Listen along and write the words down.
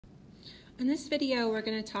In this video, we're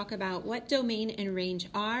going to talk about what domain and range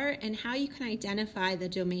are and how you can identify the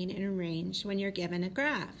domain and range when you're given a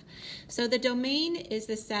graph. So the domain is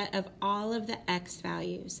the set of all of the x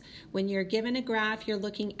values. When you're given a graph, you're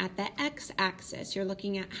looking at the x-axis. You're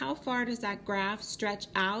looking at how far does that graph stretch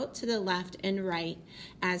out to the left and right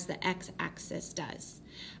as the x-axis does.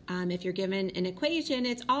 If you're given an equation,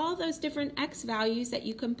 it's all those different x values that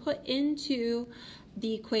you can put into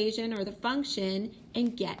the equation or the function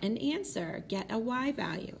and get an answer, get a y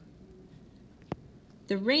value.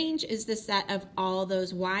 The range is the set of all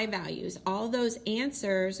those y values, all those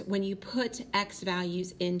answers when you put x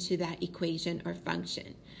values into that equation or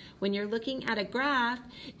function. When you're looking at a graph,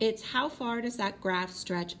 it's how far does that graph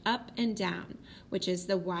stretch up and down, which is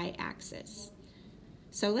the y-axis.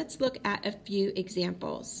 So let's look at a few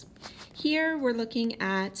examples. Here we're looking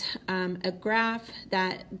at a graph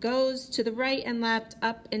that goes to the right and left,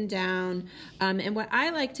 up and down. And what I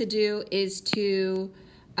like to do is to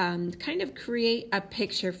kind of create a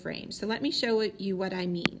picture frame. So let me show you what I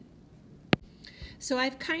mean. So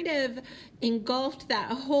I've kind of engulfed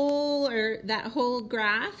that whole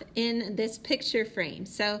graph in this picture frame.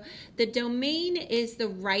 So the domain is the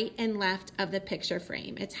right and left of the picture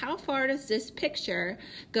frame. It's how far does this picture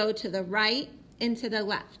go to the right and to the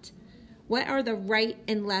left? What are the right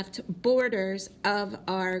and left borders of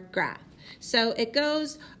our graph? So it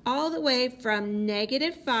goes all the way from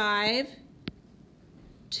 -5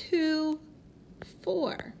 to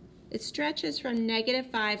 4. It stretches from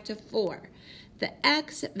 -5 to 4. The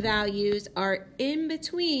x values are in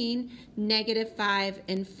between -5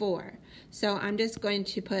 and 4. So I'm just going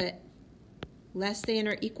to put less than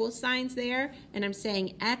or equal signs there, and I'm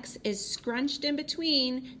saying x is scrunched in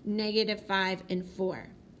between -5 and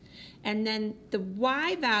 4. And then the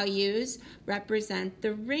y values represent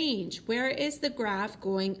the range. Where is the graph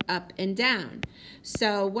going up and down?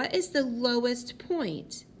 So what is the lowest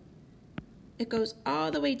point? It goes all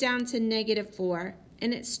the way down to -4.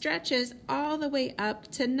 And it stretches all the way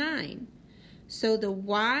up to 9. So the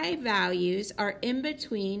y values are in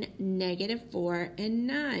between -4 and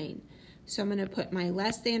 9. So I'm going to put my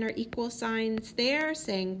less than or equal signs there,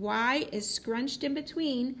 saying y is scrunched in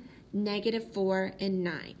between -4 and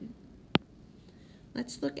 9.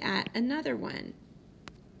 Let's look at another one.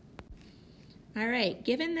 All right,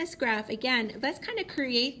 given this graph, again, let's kind of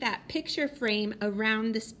create that picture frame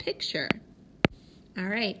around this picture. All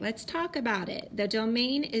right, let's talk about it. The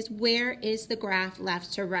domain is where is the graph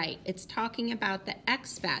left to right. It's talking about the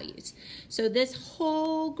x values. So this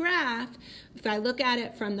whole graph, if I look at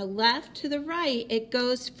it from the left to the right, it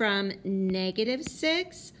goes from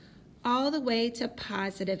 -6 all the way to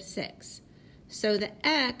 +6. So the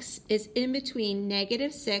x is in between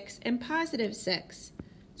 -6 and +6.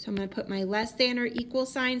 So I'm going to put my less than or equal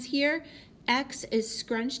signs here. X is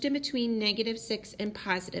scrunched in between -6 and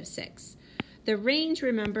 +6. The range,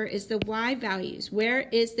 remember, is the y values. Where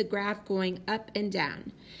is the graph going up and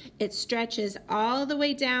down? It stretches all the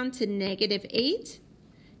way down to -8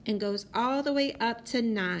 and goes all the way up to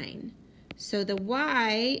 9. So the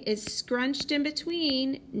y is scrunched in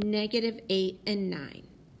between -8 and 9.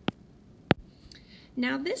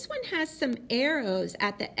 Now this one has some arrows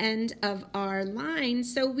at the end of our line,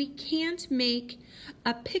 so we can't make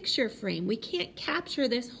a picture frame. We can't capture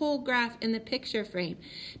this whole graph in the picture frame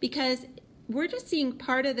because we're just seeing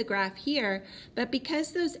part of the graph here, but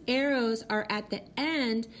because those arrows are at the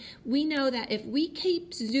end, we know that if we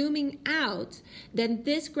keep zooming out, then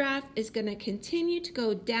this graph is going to continue to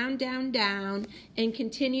go down, down, down, and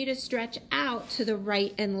continue to stretch out to the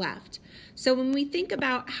right and left. So when we think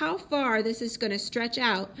about how far this is going to stretch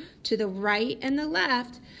out to the right and the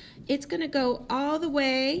left, it's going to go all the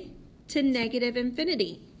way to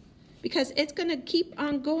 -infinity. Because it's going to keep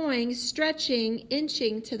on going, stretching,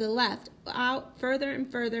 inching to the left, out further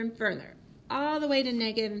and further and further, all the way to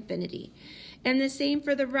 -infinity. And the same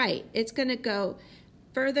for the right. It's going to go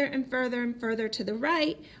further and further and further to the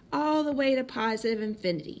right, all the way to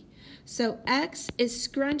 +infinity. So x is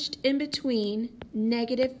scrunched in between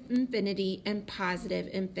 -infinity and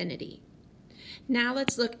 +infinity. Now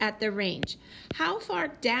let's look at the range. How far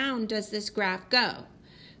down does this graph go?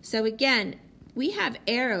 So again, we have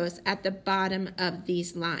arrows at the bottom of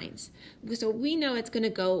these lines. So we know it's going to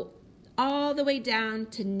go all the way down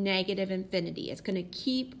to -infinity. It's going to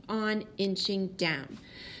keep on inching down.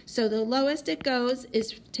 So the lowest it goes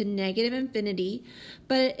is to -infinity,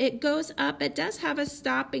 but it goes up. It does have a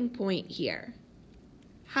stopping point here.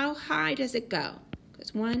 How high does it go? It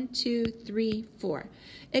goes 1, 2, 3, 4.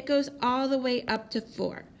 It goes all the way up to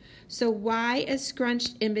 4. So y is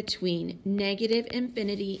scrunched in between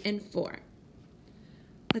 -infinity and 4.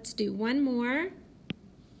 Let's do one more.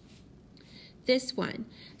 this one.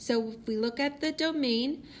 So if we look at the domain,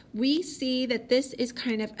 we see that this is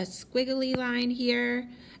kind of a squiggly line here.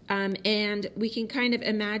 And we can kind of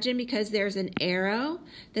imagine, because there's an arrow,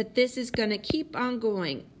 that this is going to keep on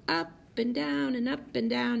going up and down and up and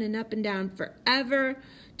down and up and down forever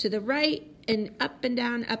to the right, and up and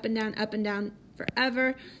down, up and down, up and down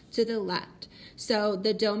forever to the left. So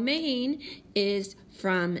the domain is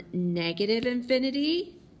from negative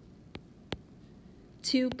infinity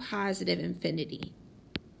to positive infinity.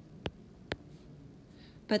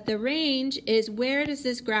 But the range is, where does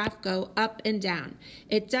this graph go up and down?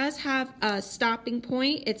 It does have a stopping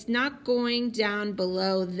point. It's not going down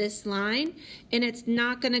below this line, and it's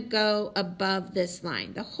not going to go above this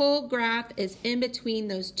line. The whole graph is in between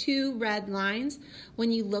those two red lines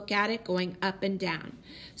when you look at it going up and down.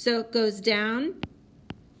 So it goes down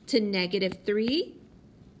to -3,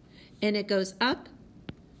 and it goes up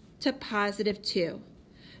to +2.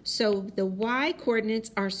 So the y coordinates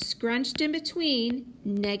are scrunched in between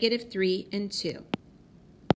 -3 and 2.